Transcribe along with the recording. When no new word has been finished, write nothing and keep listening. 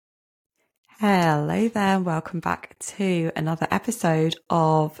Hello there, and welcome back to another episode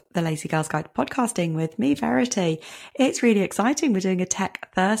of the Lazy Girls Guide to Podcasting with me, Verity. It's really exciting. We're doing a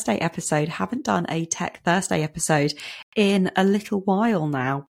Tech Thursday episode. Haven't done a Tech Thursday episode in a little while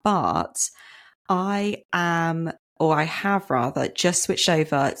now, but I have rather just switched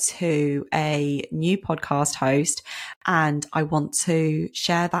over to a new podcast host, and I want to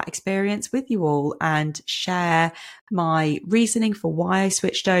share that experience with you all and share my reasoning for why I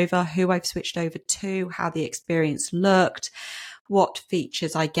switched over, who I've switched over to, how the experience looked, what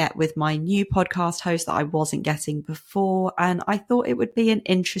features I get with my new podcast host that I wasn't getting before. And I thought it would be an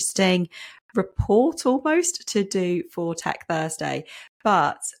interesting report almost to do for Tech Thursday.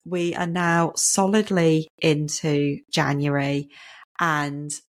 But we are now solidly into January,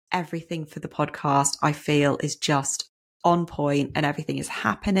 and everything for the podcast I feel is just on point and everything is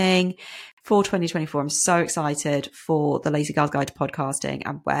happening for 2024. I'm so excited for the Lazy Girls Guide to Podcasting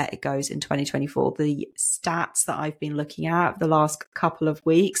and where it goes in 2024. The stats that I've been looking at the last couple of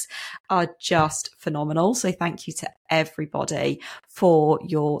weeks are just phenomenal. So thank you to everybody for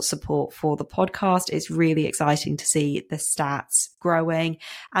your support for the podcast. It's really exciting to see the stats growing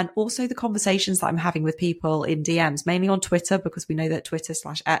and also the conversations that I'm having with people in DMs, mainly on Twitter, because we know that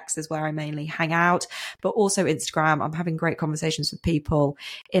Twitter/X is where I mainly hang out, but also Instagram. I'm having great conversations with people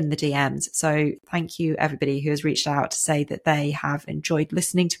in the DMs. So thank you everybody who has reached out to say that they have enjoyed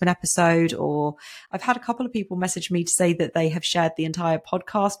listening to an episode, or I've had a couple of people message me to say that they have shared the entire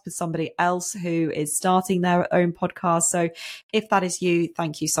podcast with somebody else who is starting their own podcast. So if that is you,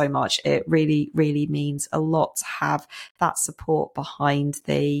 thank you so much. It really, really means a lot to have that support behind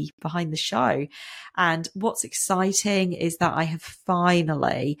the show. And what's exciting is that I have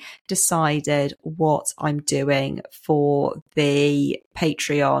finally decided what I'm doing for the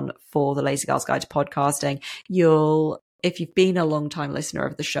Patreon for the Lazy Girls Guide to Podcasting. If you've been a long time listener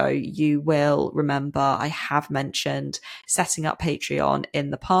of the show, you will remember I have mentioned setting up Patreon in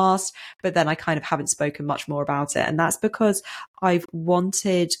the past, but then I kind of haven't spoken much more about it. And that's because I've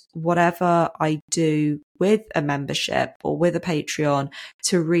wanted whatever I do with a membership or with a Patreon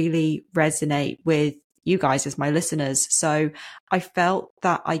to really resonate with you guys as my listeners. So I felt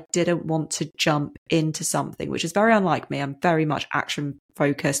that I didn't want to jump into something, which is very unlike me. I'm very much action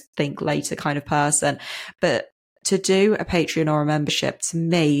focused, think later kind of person, but to do a Patreon or a membership to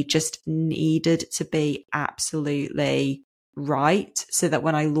me just needed to be absolutely right, so that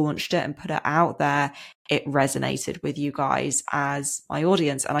when I launched it and put it out there, it resonated with you guys as my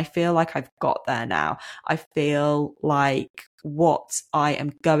audience. And I feel like I've got there now. I feel like what I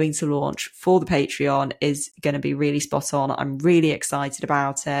am going to launch for the Patreon is going to be really spot on. I'm really excited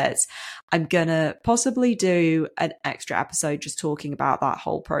about it. I'm going to possibly do an extra episode just talking about that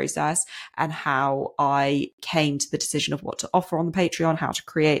whole process and how I came to the decision of what to offer on the Patreon, how to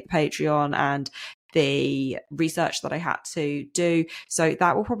create the Patreon, and the research that I had to do. So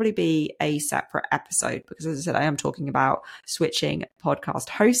that will probably be a separate episode because, as I said, I am talking about switching podcast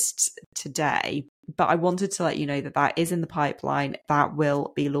hosts today. But I wanted to let you know that that is in the pipeline. That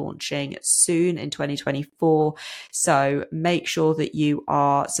will be launching soon in 2024. So make sure that you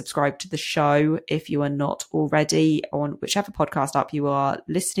are subscribed to the show if you are not already on whichever podcast app you are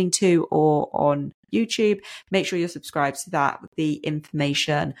listening to, or on YouTube. Make sure you're subscribed so that the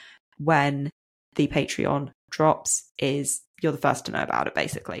information when the Patreon drops is you're the first to know about it,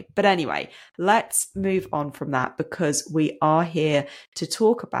 basically. But anyway, let's move on from that because we are here to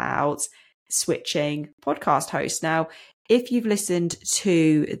talk about switching podcast hosts. Now, if you've listened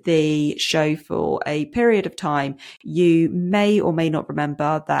to the show for a period of time, you may or may not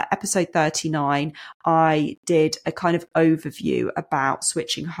remember that episode 39, I did a kind of overview about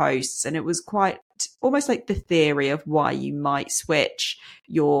switching hosts, and it was quite almost like the theory of why you might switch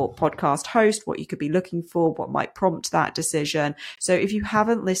your podcast host, what you could be looking for, what might prompt that decision. So if you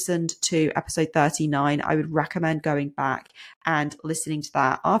haven't listened to episode 39, I would recommend going back and listening to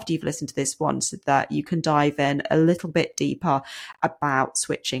that after you've listened to this one so that you can dive in a little bit deeper about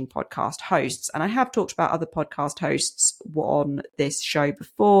switching podcast hosts. And I have talked about other podcast hosts on this show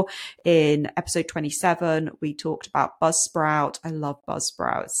before. In episode 27, we talked about Buzzsprout. I love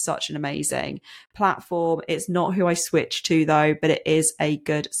Buzzsprout. It's such an amazing platform. It's not who I switched to though, but it is a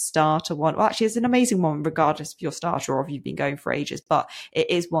good starter one. Well, actually, it's an amazing one regardless of your starter or if you've been going for ages, but it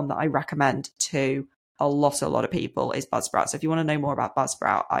is one that I recommend to a lot of people is Buzzsprout. So if you want to know more about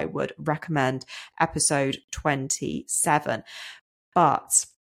Buzzsprout, I would recommend episode 27. But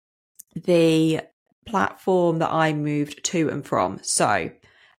the platform that I moved to and from. So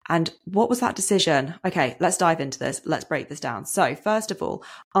And what was that decision? Okay, let's dive into this. Let's break this down. So first of all,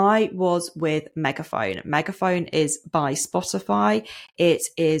 I was with Megaphone. Megaphone is by Spotify. It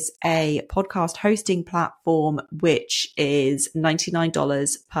is a podcast hosting platform, which is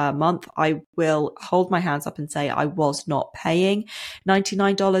 $99 per month. I will hold my hands up and say I was not paying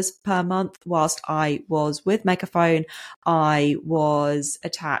 $99 per month whilst I was with Megaphone. I was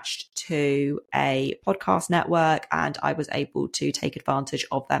attached to a podcast network and I was able to take advantage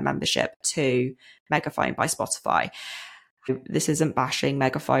of their membership to Megaphone by Spotify. This isn't bashing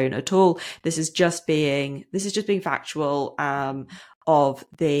Megaphone at all. This is just being factual of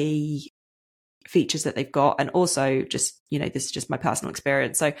the features that they've got, and also just, this is just my personal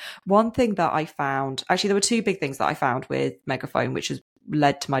experience. So one thing that I found, actually there were two big things that I found with Megaphone, which has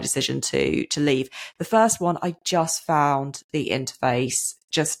led to my decision to leave. The first one, I just found the interface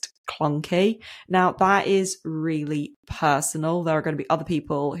just clunky. Now that is really personal. There are going to be other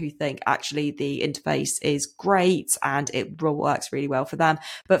people who think actually the interface is great and it works really well for them.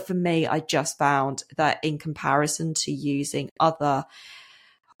 But for me, I just found that in comparison to using other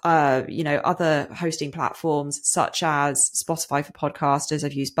hosting platforms such as Spotify for podcasters,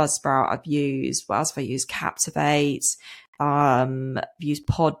 I've used Buzzsprout, I've used Captivate, I've used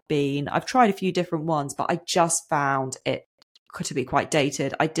Podbean. I've tried a few different ones, but I just found it to be quite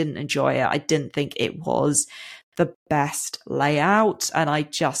dated. I didn't enjoy it. I didn't think it was the best layout, and I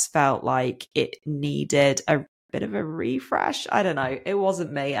just felt like it needed a bit of a refresh. I don't know. It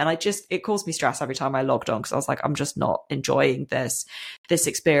wasn't me. And it caused me stress every time I logged on because I was like, I'm just not enjoying this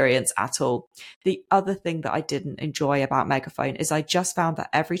experience at all. The other thing that I didn't enjoy about Megaphone is I just found that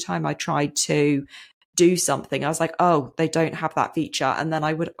every time I tried to do something, I was like, oh, they don't have that feature. And then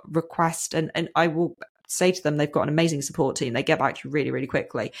I would request and I will say to them, they've got an amazing support team. They get back to you really, really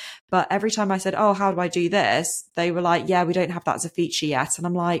quickly. But every time I said, oh, how do I do this? They were like, yeah, we don't have that as a feature yet. And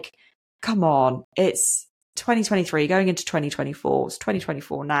I'm like, come on, it's 2023 going into 2024. It's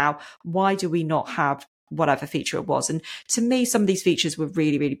 2024 now. Why do we not have whatever feature it was? And to me, some of these features were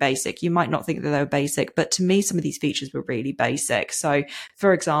really, really basic. You might not think that they were basic, but to me, some of these features were really basic. So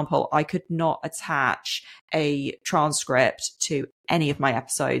for example, I could not attach a transcript to any of my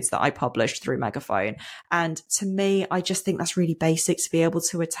episodes that I published through Megaphone. And to me, I just think that's really basic to be able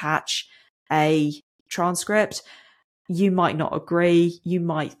to attach a transcript. You might not agree. You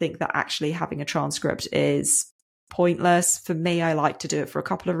might think that actually having a transcript is pointless. For me, I like to do it for a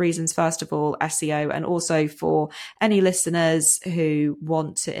couple of reasons. First of all, SEO, and also for any listeners who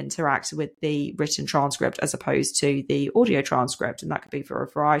want to interact with the written transcript as opposed to the audio transcript. And that could be for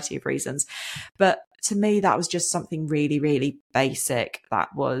a variety of reasons. But to me, that was just something really, really basic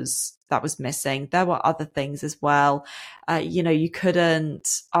that was missing. There were other things as well. You couldn't,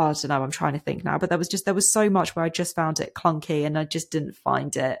 I don't know, I'm trying to think now, but there was so much where I just found it clunky and I just didn't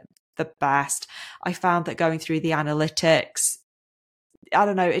find it the best. I found that going through the analytics, I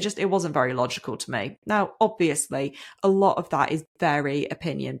don't know, it wasn't very logical to me. Now, obviously, a lot of that is very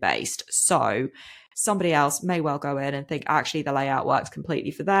opinion based. So somebody else may well go in and think actually the layout works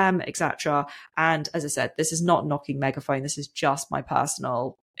completely for them, etc. And as I said, this is not knocking Megaphone. This is just my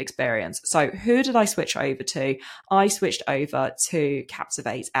personal experience. So who did I switch over to? I switched over to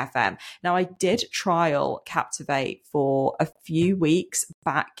Captivate FM. Now I did trial Captivate for a few weeks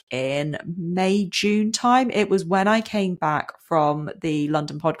back in May, June time. It was when I came back from the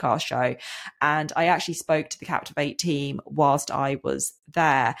London podcast show and I actually spoke to the Captivate team whilst I was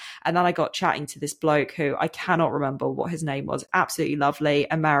there. And then I got chatting to this bloke who I cannot remember what his name was. Absolutely lovely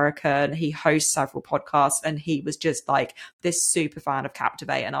American. He hosts several podcasts and he was just like this super fan of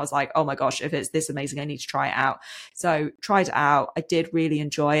Captivate. And I was like, oh my gosh, if it's this amazing, I need to try it out. So tried it out. I did really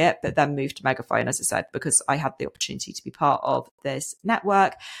enjoy it, but then moved to Megaphone, as I said, because I had the opportunity to be part of this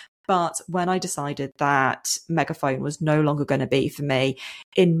network. But when I decided that Megaphone was no longer going to be for me,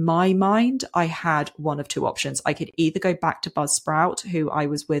 in my mind, I had one of two options. I could either go back to Buzzsprout, who I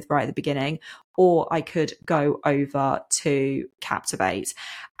was with right at the beginning, or I could go over to Captivate.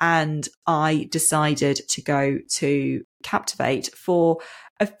 And I decided to go to Captivate for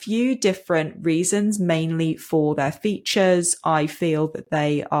a few different reasons, mainly for their features. I feel that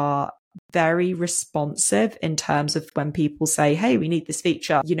they are very responsive in terms of when people say, hey, we need this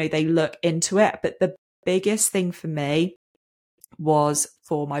feature, they look into it. But the biggest thing for me was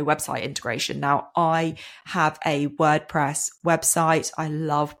for my website integration. Now, I have a WordPress website. I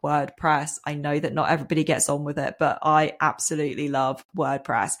love WordPress. I know that not everybody gets on with it, but I absolutely love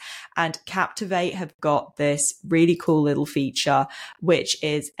WordPress. And Captivate have got this really cool little feature, which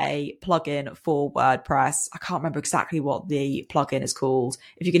is a plugin for WordPress. I can't remember exactly what the plugin is called.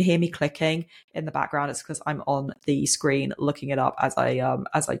 If you can hear me clicking in the background, it's because I'm on the screen looking it up as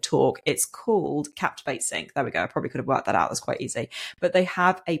I talk. It's called Captivate Sync. There we go. I probably could have worked that out. That's quite easy. But they have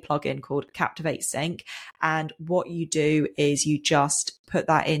a plugin called Captivate Sync. And what you do is you just put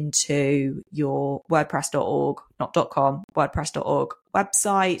that into your WordPress.org, not .com, WordPress.org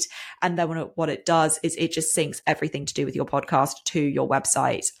website. And then what it does is it just syncs everything to do with your podcast to your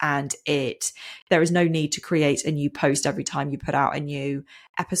website. And there is no need to create a new post every time you put out a new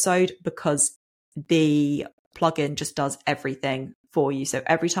episode, because the plugin just does everything for you. So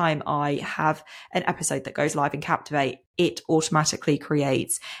every time I have an episode that goes live in Captivate, it automatically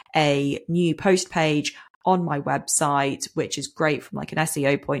creates a new post page on my website, which is great from like an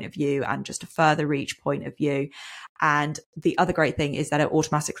SEO point of view and just a further reach point of view. And the other great thing is that it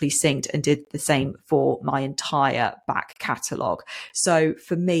automatically synced and did the same for my entire back catalogue. So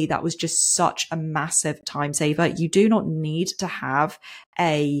for me, that was just such a massive time saver. You do not need to have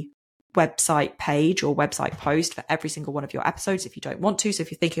a website page or website post for every single one of your episodes if you don't want to. So if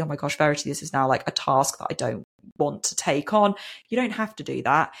you're thinking, oh my gosh, Verity, this is now like a task that I don't want to take on, you don't have to do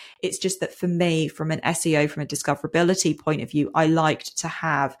that. It's just that for me, from an SEO, from a discoverability point of view, I liked to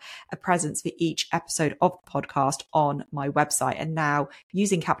have a presence for each episode of the podcast on my website. And now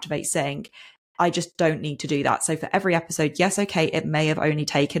using Captivate Sync, I just don't need to do that. So for every episode, yes, okay, it may have only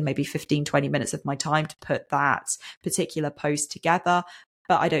taken maybe 15, 20 minutes of my time to put that particular post together,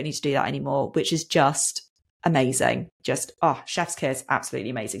 but I don't need to do that anymore, which is just amazing. Just, chef's kiss, absolutely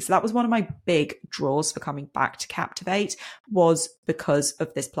amazing. So that was one of my big draws for coming back to Captivate, was because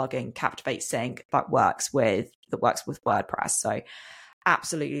of this plugin, Captivate Sync, that works with WordPress. So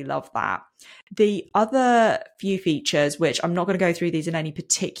absolutely love that. The other few features, which I'm not going to go through these in any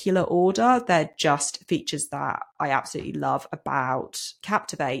particular order, they're just features that I absolutely love about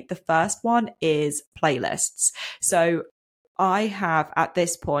Captivate. The first one is playlists. So I have at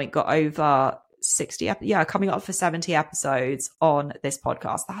this point got over 60, coming up for 70 episodes on this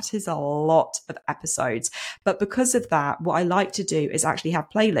podcast. That is a lot of episodes. But because of that, what I like to do is actually have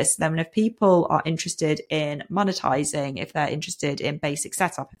playlists. Then if people are interested in monetizing, if they're interested in basic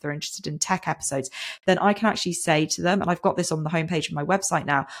setup, if they're interested in tech episodes, then I can actually say to them, and I've got this on the homepage of my website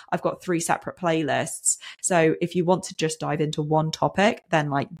now, I've got 3 separate playlists. So if you want to just dive into one topic, then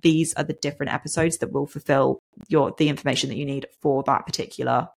like these are the different episodes that will fulfill the information that you need for that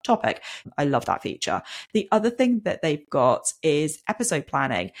particular topic. I love that feature. The other thing that they've got is episode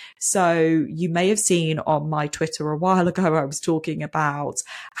planning. So you may have seen on my Twitter a while ago, I was talking about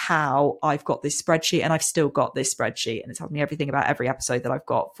how I've got this spreadsheet, and I've still got this spreadsheet, and it's telling me everything about every episode that I've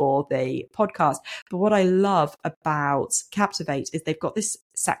got for the podcast. But what I love about Captivate is they've got this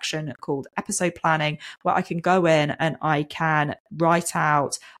section called episode planning, where I can go in and I can write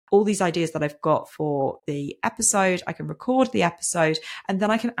out all these ideas that I've got for the episode. I can record the episode, and then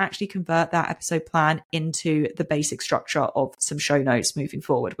I can actually convert that episode plan into the basic structure of some show notes moving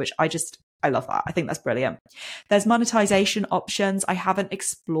forward, which I love that. I think that's brilliant. There's monetization options. I haven't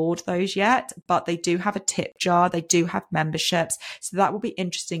explored those yet, but they do have a tip jar. They do have memberships. So that will be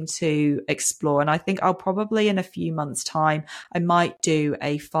interesting to explore. And I think I'll probably in a few months' time, I might do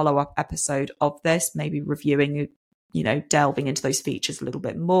a follow-up episode of this, maybe reviewing, delving into those features a little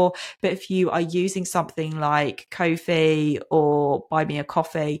bit more. But if you are using something like Ko-fi or Buy Me a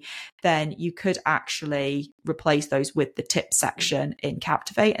Coffee, then you could actually replace those with the tip section in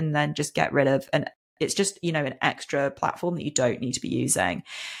Captivate, and then just get rid of, and it's just, an extra platform that you don't need to be using.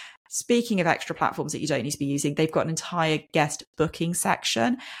 Speaking of extra platforms that you don't need to be using, they've got an entire guest booking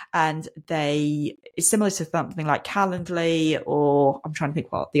section, and it's similar to something like Calendly, or I'm trying to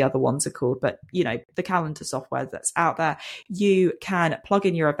think what the other ones are called, but the calendar software that's out there. You can plug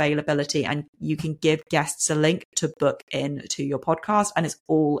in your availability and you can give guests a link to book in to your podcast, and it's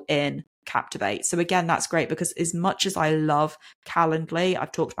all in Captivate. So again, that's great, because as much as I love Calendly,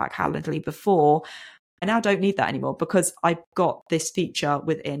 I've talked about Calendly before, I now don't need that anymore because I've got this feature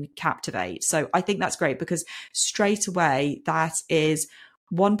within Captivate. So I think that's great, because straight away, that is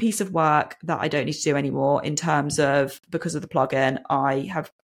one piece of work that I don't need to do anymore in terms of, because of the plugin, I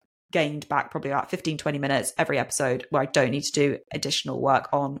have gained back probably about 15, 20 minutes every episode where I don't need to do additional work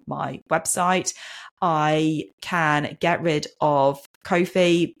on my website. I can get rid of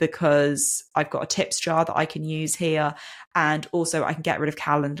Ko-fi because I've got a tips jar that I can use here. And also I can get rid of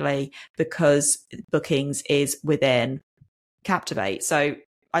Calendly because bookings is within Captivate. So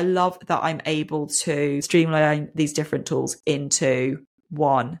I love that I'm able to streamline these different tools into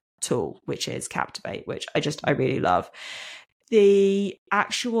one tool, which is Captivate, which I really love. The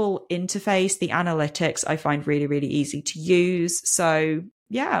actual interface, the analytics, I find really, really easy to use. So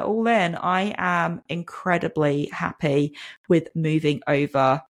yeah, all in, I am incredibly happy with moving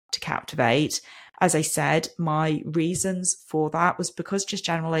over to Captivate. As I said, my reasons for that was because just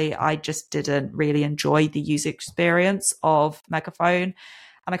generally, I just didn't really enjoy the user experience of Megaphone.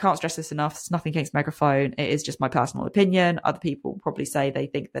 And I can't stress this enough. It's nothing against Megaphone. It is just my personal opinion. Other people probably say they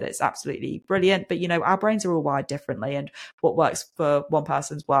think that it's absolutely brilliant, but our brains are all wired differently, and what works for one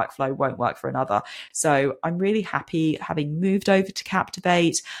person's workflow won't work for another. So I'm really happy having moved over to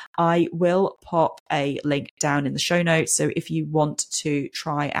Captivate. I will pop a link down in the show notes. So if you want to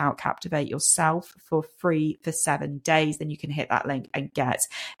try out Captivate yourself for free for 7 days, then you can hit that link and get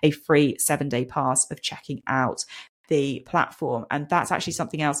a free 7-day pass of checking out the platform. And that's actually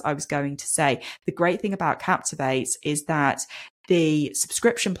something else I was going to say. The great thing about Captivate is that the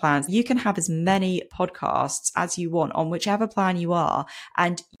subscription plans, you can have as many podcasts as you want on whichever plan you are.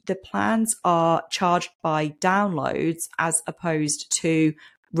 And the plans are charged by downloads as opposed to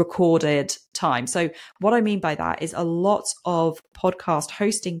recorded time. So what I mean by that is a lot of podcast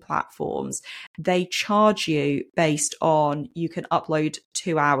hosting platforms, they charge you based on you can upload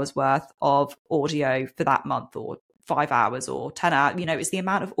 2 hours worth of audio for that month, or 5 hours or 10 hours. It's the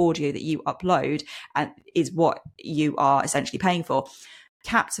amount of audio that you upload and is what you are essentially paying for.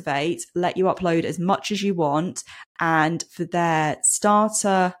 Captivate let you upload as much as you want, and for their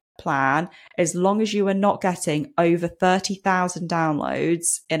starter plan, as long as you are not getting over 30,000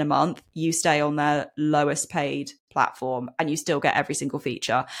 downloads in a month, you stay on their lowest paid platform and you still get every single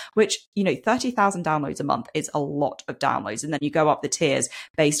feature, which 30,000 downloads a month is a lot of downloads. And then you go up the tiers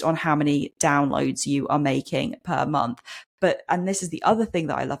based on how many downloads you are making per month. And this is the other thing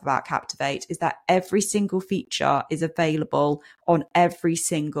that I love about Captivate, is that every single feature is available on every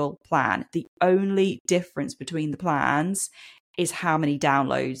single plan. The only difference between the plans is how many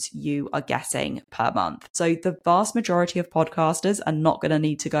downloads you are getting per month. So the vast majority of podcasters are not going to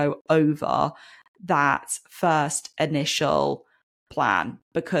need to go over that first initial plan,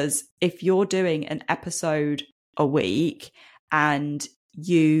 because if you're doing an episode a week and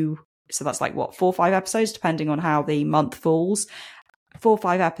so that's like 4 or 5 episodes, depending on how the month falls, 4 or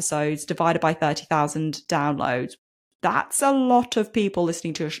 5 episodes divided by 30,000 downloads, that's a lot of people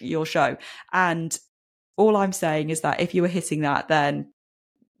listening to your show. And all I'm saying is that if you were hitting that, then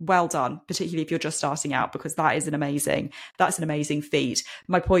well done, particularly if you're just starting out, because that's an amazing feat.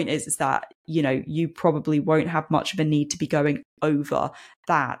 My point is that, you probably won't have much of a need to be going over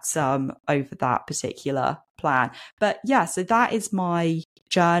that particular plan. But yeah, so that is my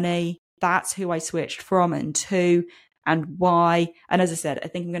journey. That's who I switched from and to, and why. And as I said, I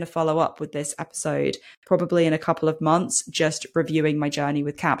think I'm going to follow up with this episode probably in a couple of months, just reviewing my journey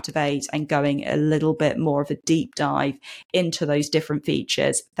with Captivate and going a little bit more of a deep dive into those different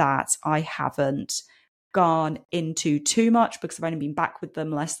features that I haven't gone into too much, because I've only been back with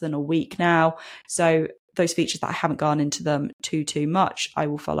them less than a week now. So those features that I haven't gone into them too much, I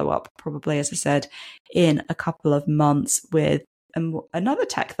will follow up probably, as I said, in a couple of months with another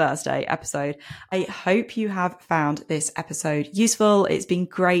Tech Thursday episode. I hope you have found this episode useful. It's been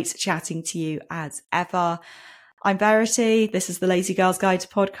great chatting to you as ever. I'm Verity. This is the Lazy Girl's Guide to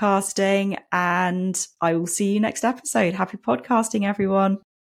Podcasting, and I will see you next episode. Happy podcasting, everyone.